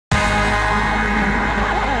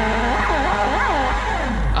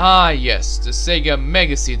Ah yes, the Sega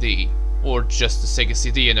Mega CD, or just the Sega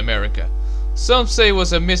CD in America. Some say it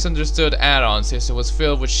was a misunderstood add-on since it was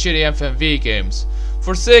filled with shitty FMV games.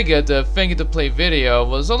 For Sega, the thank you to play video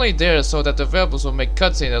was only there so that developers would make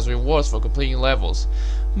cutscenes as rewards for completing levels.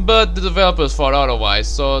 But the developers thought otherwise,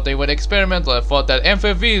 so they went experimental and thought that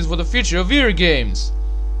FMVs were the future of video games.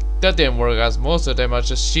 That didn't work, as most of them are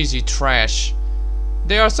just cheesy trash.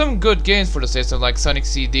 There are some good games for the system like Sonic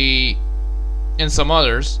CD and some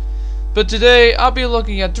others, but today I'll be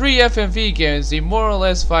looking at 3 FMV games in more or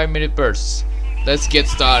less 5-minute bursts. Let's get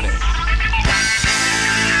started.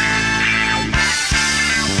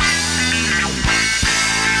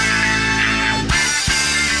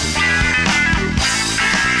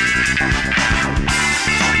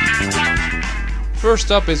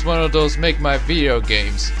 First up is one of those Make My Video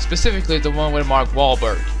games, specifically the one with Mark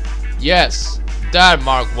Wahlberg. Yes, that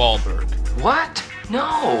Mark Wahlberg. What?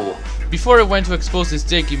 No! Before he went to expose his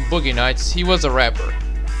dick in Boogie Nights, he was a rapper.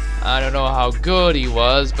 I don't know how good he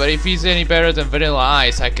was, but if he's any better than Vanilla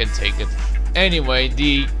Ice, I can take it. Anyway,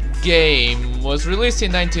 the game was released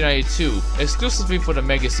in 1992, exclusively for the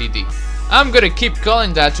Mega CD. I'm gonna keep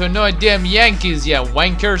calling that to annoy damn Yankees, ya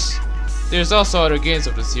wankers! There's also other games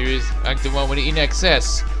of the series, like the one with In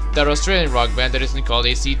Excess, that Australian rock band that isn't called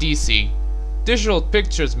AC/DC. Digital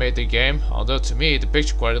Pictures made the game, although to me the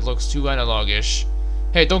picture quality looks too analog-ish.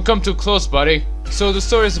 Hey, don't come too close, buddy. So the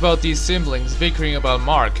story is about these siblings bickering about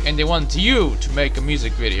Mark, and they want you to make a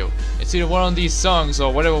music video. It's either one of these songs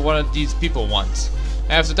or whatever one of these people wants.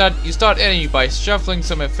 After that, you start editing by shuffling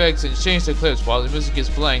some effects and change the clips while the music is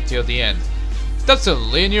playing till the end. That's a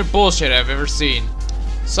linear bullshit I've ever seen.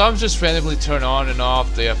 Some just randomly turn on and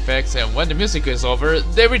off the effects, and when the music is over,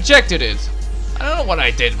 they rejected it. I don't know what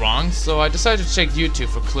I did wrong, so I decided to check YouTube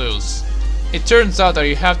for clues. It turns out that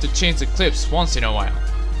you have to change the clips once in a while.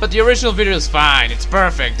 But the original video is fine, it's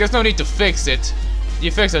perfect, there's no need to fix it. The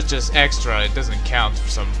effects are just extra, it doesn't count for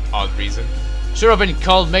some odd reason. Should have been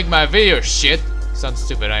called Make My Video shit. Sounds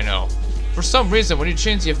stupid, I know. For some reason, when you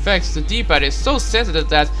change the effects, the D-pad is so sensitive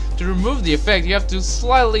that to remove the effect, you have to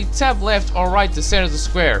slightly tap left or right to center the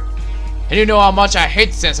square. And you know how much I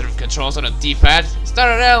hate sensitive controls on a D-pad. It's not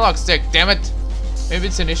an analog stick, damn it. Maybe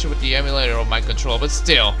it's an issue with the emulator of my control, but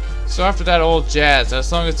still. So after that old jazz, as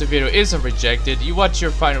long as the video isn't rejected, you watch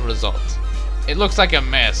your final result. It looks like a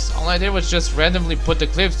mess. All I did was just randomly put the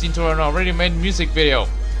clips into an already made music video.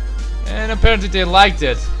 And apparently they liked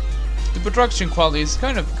it. The production quality is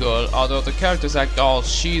kind of good, although the characters act all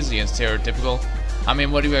cheesy and stereotypical. I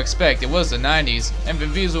mean, what do you expect? It was the 90s,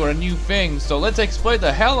 FMVs were a new thing, so let's exploit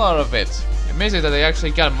the hell out of it. Amazing that they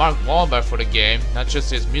actually got Mark Wahlberg for the game, not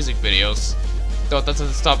just his music videos. Though it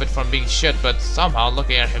doesn't stop it from being shit, but somehow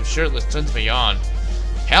looking at him shirtless turns me on.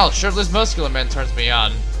 Hell, shirtless muscular man turns me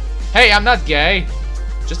on. Hey, I'm not gay!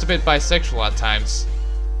 Just a bit bisexual at times.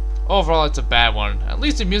 Overall, it's a bad one. At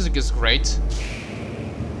least the music is great.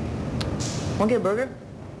 Want to get a burger?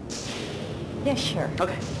 Yeah, sure.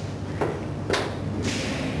 Okay.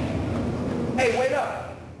 Hey, wait up!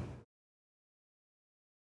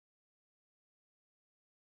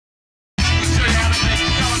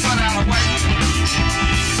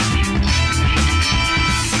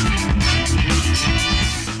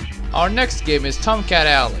 Our next game is Tomcat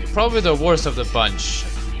Alley, probably the worst of the bunch.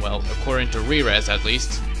 Well, according to Rerez at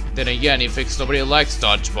least. Then again, he thinks nobody likes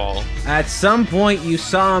dodgeball. At some point you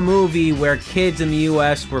saw a movie where kids in the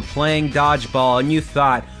US were playing dodgeball and you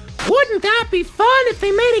thought, wouldn't that be fun if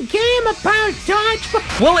they made a game about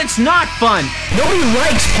dodgeball? Well, it's not fun. Nobody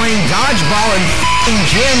likes playing dodgeball and f***ing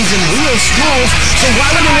gyms and real schools, so why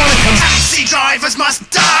would they want to come? Taxi drivers must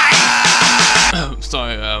die!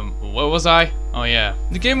 Sorry, what was I? Oh yeah.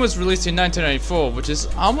 The game was released in 1994, which is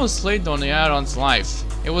almost late on the add-on's life.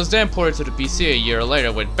 It was then ported to the PC a year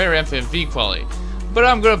later with better FMV quality. But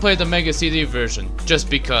I'm gonna play the Mega CD version, just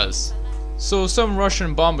because. So some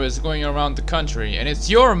Russian bomber is going around the country, and it's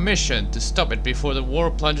your mission to stop it before the war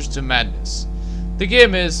plunges to madness. The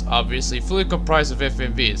game is, obviously, fully comprised of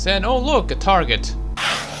FMVs, and oh look, a target.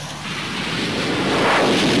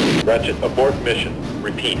 Ratchet, abort mission.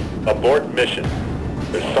 Repeat, abort mission.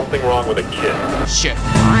 There's something wrong with a kid. Shit.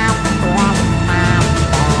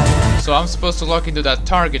 So I'm supposed to lock into that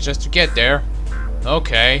target just to get there.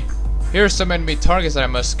 Okay. Here are some enemy targets that I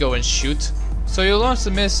must go and shoot. So you launch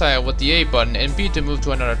the missile with the A button and B to move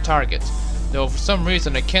to another target. Though for some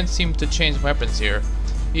reason I can't seem to change weapons here.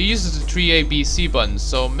 It uses the 3A, B, C buttons,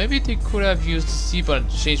 so maybe they could have used the C button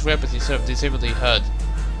to change weapons instead of disabling the HUD.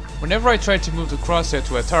 Whenever I try to move the crosshair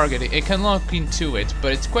to a target, it can lock into it,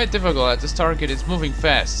 but it's quite difficult as this target is moving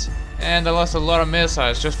fast. And I lost a lot of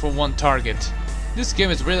missiles just for one target. This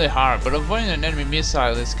game is really hard, but avoiding an enemy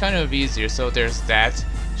missile is kind of easier, so there's that.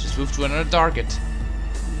 Just move to another target.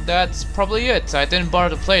 That's probably it. I didn't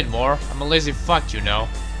bother to play it more. I'm a lazy fuck, you know.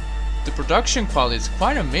 The production quality is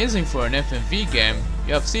quite amazing for an FMV game.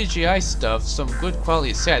 You have CGI stuff, some good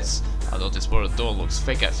quality sets, although this world door looks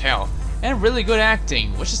fake as hell, and really good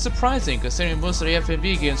acting, which is surprising considering most of the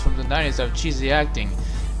FMV games from the 90s have cheesy acting,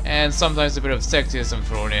 and sometimes a bit of sexism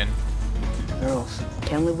thrown in. Girls,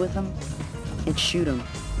 can live with him and shoot him.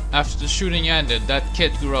 After the shooting ended, that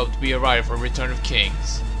kid grew up to be a writer for Return of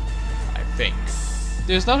Kings. I think.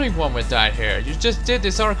 There's nothing wrong with that here, you just did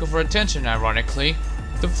this article for attention ironically.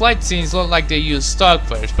 The flight scenes look like they use stock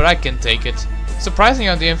footage, but I can take it. Surprising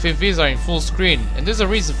how the FMVs are in full screen, and there's a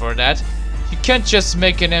reason for that. You can't just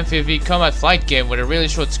make an FMV combat flight game with a really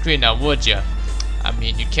short screen now, would ya? I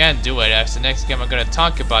mean, you can do it, as the next game I'm gonna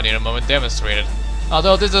talk about in a moment demonstrated.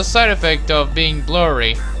 Although there's a side effect of being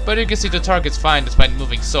blurry, but you can see the targets fine despite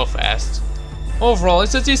moving so fast. Overall,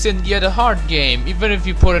 it's a decent yet a hard game, even if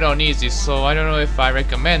you put it on easy, so I don't know if I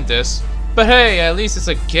recommend this. But hey, at least it's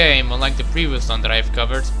a game, unlike the previous one that I've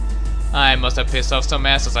covered. I must have pissed off some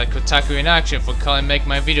assholes at Kotaku in action for calling make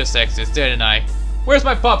my video sexist, didn't I? Where's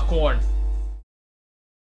my popcorn?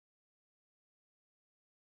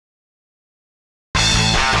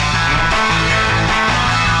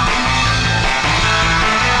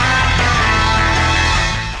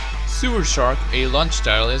 Sewer Shark, a launch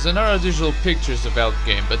title, is another digital pictures developed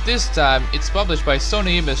game, but this time it's published by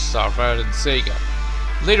Sony ImageSoft rather than Sega.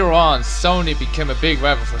 Later on, Sony became a big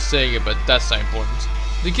rival for Sega, but that's not important.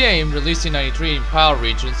 The game, released in '93 in PAL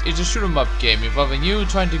regions, is a shoot 'em up game involving you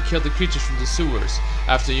trying to kill the creatures from the sewers,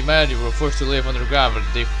 after humanity were forced to live underground but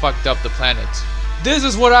they fucked up the planet. This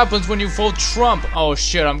is what happens when you vote Trump! Oh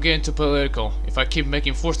shit, I'm getting too political. If I keep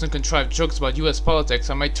making forced and contrived jokes about US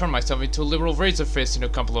politics, I might turn myself into a liberal razor fist in a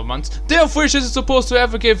couple of months. Damn which is supposed to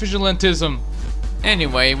advocate vigilantism!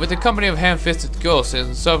 Anyway, with the company of ham-fisted ghosts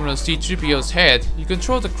and Sovereign C-3PO's head, you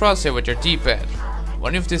control the crosshair with your D-pad.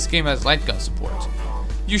 Wonder if this game has light gun support.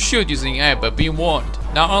 You shoot using A, but be warned,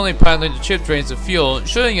 not only piloting the chip drains the fuel,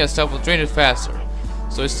 shooting yourself will drain it faster.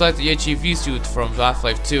 So it's like the HEV suit from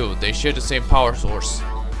Half-Life 2, they share the same power source.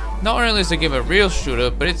 Not only is the game a real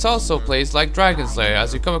shooter, but it also plays like Dragon Slayer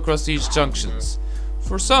as you come across these junctions.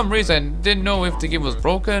 For some reason, I didn't know if the game was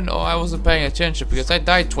broken or I wasn't paying attention because I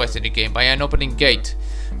died twice in the game by an opening gate.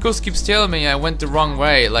 Ghost keeps telling me I went the wrong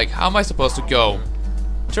way, like how am I supposed to go?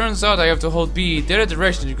 Turns out I have to hold B, the other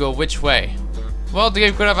direction to go which way. Well, the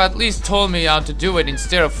game could have at least told me how to do it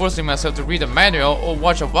instead of forcing myself to read a manual or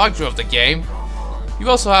watch a walkthrough of the game. You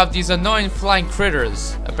also have these annoying flying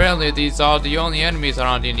critters. Apparently these are the only enemies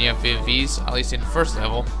around in the FMVs, at least in the first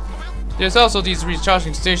level. There's also these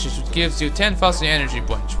recharging stations which gives you 10,000 energy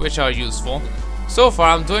points, which are useful. So far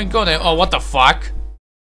I'm doing good. Oh, what the fuck?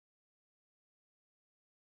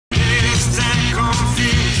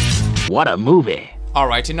 What a movie.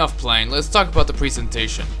 Alright, enough playing, let's talk about the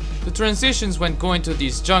presentation. The transitions when going to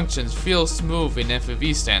these junctions feel smooth in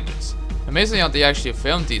FMV standards. Amazing how they actually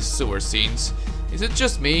filmed these sewer scenes. Is it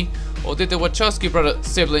just me, or did the Wachowski brother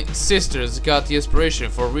sisters got the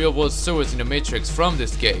inspiration for real world sewers in the Matrix from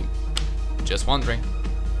this game? Just wondering.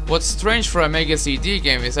 What's strange for a Mega CD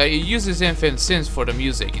game is that it uses infant synths for the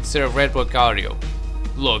music instead of Red Book audio.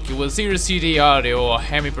 Look, it was either CD audio or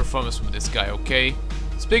hammy performance from this guy, okay?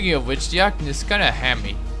 Speaking of which, the acting is kinda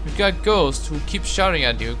hammy. You've got Ghost who keeps shouting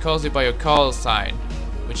at you and calls you by your call sign,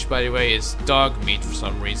 which by the way is dog meat for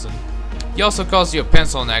some reason. He also calls you a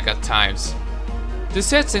pencil neck at times. The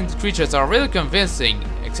sets and the creatures are really convincing,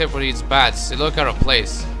 except for these bats, they look out of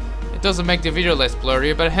place. It doesn't make the video less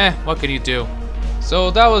blurry, but heh, what can you do? So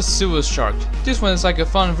that was Sewer Shark. This one is like a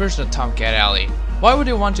fun version of Tomcat Alley. Why would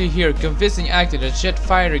you want to hear convincing acting in a jet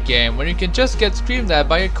fighter game when you can just get screamed at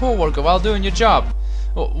by your coworker while doing your job?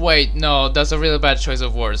 Oh, wait, no, that's a really bad choice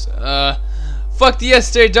of words. Fuck the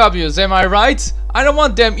SJWs, am I right? I don't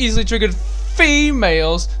want them easily triggered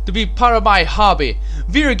females to be part of my hobby.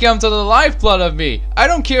 Video games are the lifeblood of me. I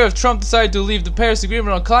don't care if Trump decided to leave the Paris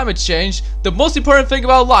Agreement on climate change. The most important thing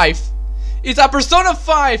about life is that Persona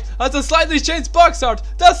 5 has a slightly changed box art.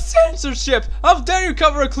 That's censorship. How dare you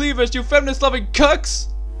cover a cleavage, you feminist loving cucks?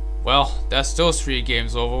 Well, that's those 3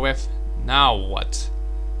 games over with. Now what?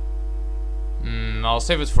 I'll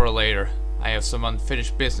save it for later. I have some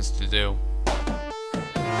unfinished business to do.